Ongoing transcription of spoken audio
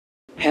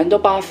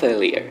Handlebar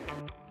failure.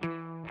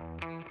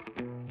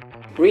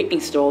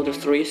 Reinstall the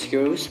 3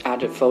 screws at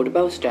the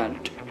foldable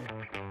stand.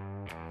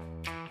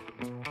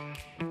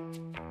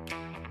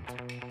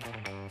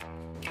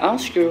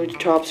 Unscrew the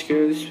top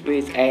screws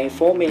with a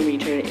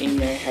 4mm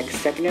inner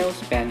hexagonal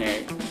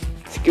spanner.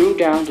 Screw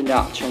down the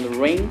nut on the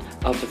ring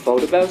of the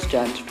foldable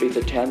stand with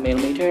a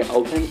 10mm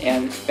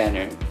open-end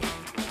spanner.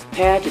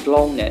 Pair the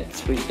long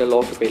nuts with the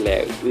lock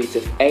below with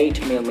the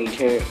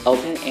 8mm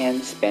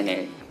open-end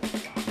spanner.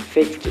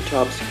 Fix the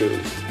top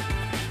screws.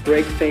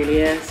 Brake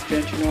failure,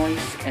 strange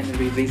noise, and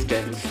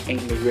resistance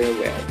in the rear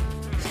wheel.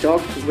 Stop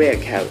the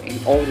vehicle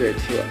in order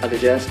to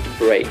adjust the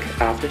brake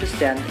after the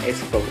stand is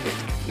folded.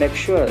 Make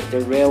sure the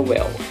rear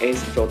wheel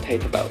is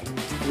rotatable.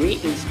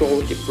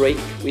 Reinstall the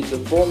brake with the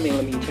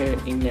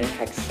 4mm inner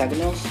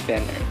hexagonal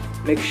spanner.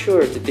 Make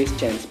sure the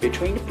distance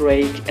between the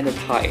brake and the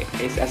tire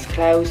is as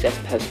close as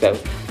possible,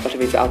 but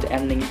without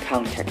any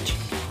contact.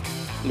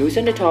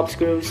 Loosen the top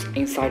screws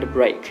inside the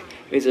brake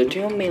with a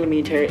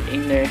 2mm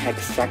inner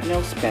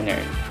hexagonal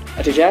spanner.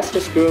 Adjust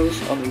the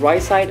screws on the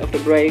right side of the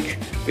brake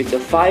with a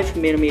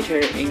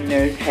 5mm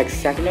inner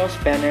hexagonal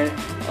spanner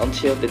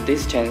until the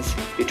distance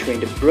between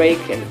the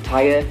brake and the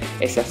tire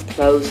is as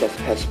close as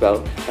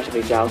possible, but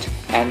without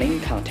any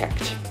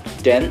contact.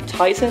 Then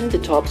tighten the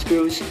top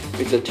screws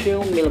with a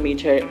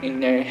 2mm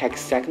inner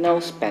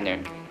hexagonal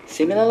spanner.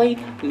 Similarly,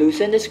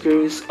 loosen the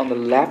screws on the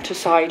left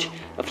side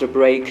of the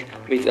brake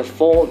with a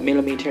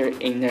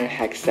 4mm inner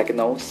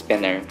hexagonal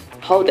spanner.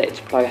 Hold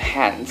it by your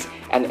hands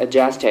and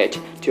adjust it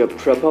to a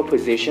proper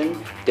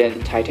position,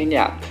 then tighten it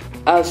up.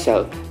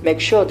 Also, make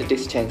sure the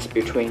distance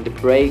between the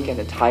brake and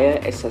the tire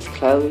is as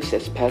close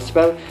as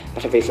possible,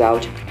 but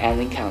without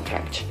any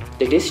contact.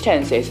 The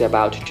distance is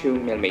about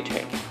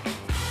 2mm.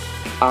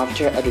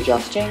 After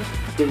adjusting,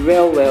 the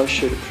rear wheel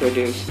should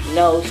produce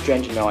no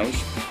strange noise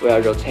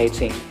while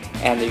rotating,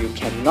 and you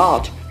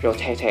cannot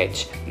rotate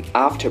it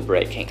after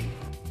braking.